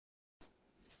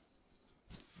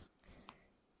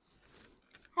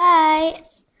Hi,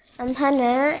 I'm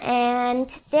Hannah, and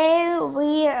today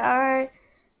we are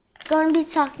going to be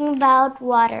talking about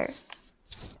water.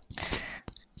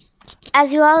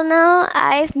 As you all know,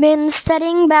 I've been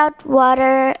studying about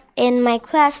water in my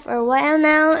class for a while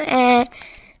now,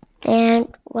 and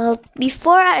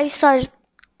before I started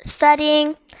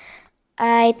studying,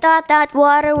 I thought that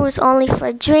water was only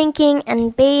for drinking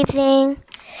and bathing,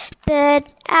 but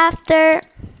after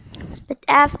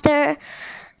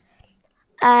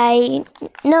I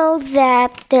know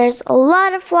that there's a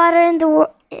lot of water in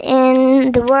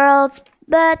the world,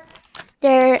 but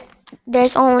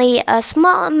there's only a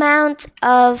small amount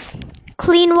of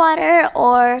clean water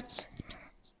or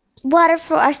water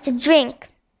for us to drink.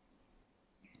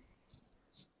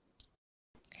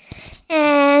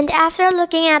 And after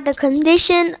looking at the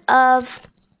condition of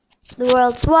the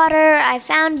world's water, I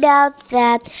found out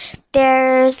that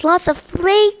there's lots of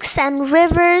lakes and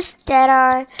rivers that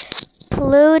are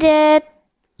polluted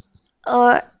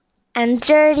and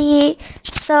dirty,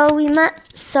 so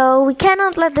we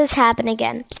cannot let this happen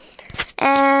again.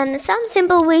 And some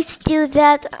simple ways to do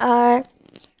that are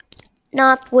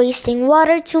not wasting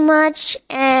water too much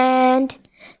and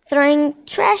throwing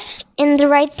trash in the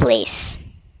right place.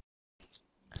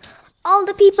 All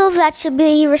the people that should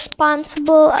be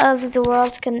responsible of the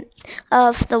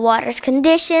water's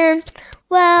condition,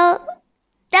 well,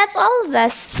 that's all of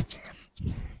us.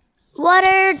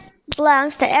 Water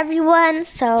belongs to everyone,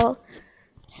 so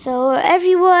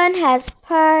everyone has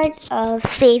part of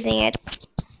saving it.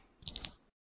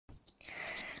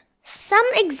 Some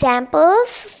examples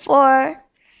for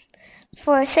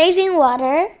saving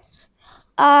water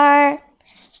are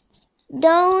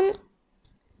don't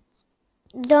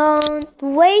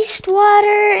waste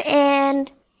water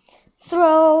and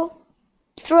throw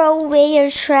away your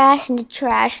trash in the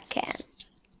trash can.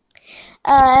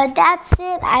 That's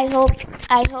it. I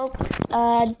hope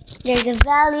there's a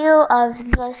value of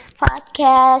this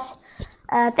podcast.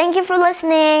 Thank you for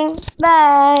listening.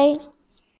 Bye.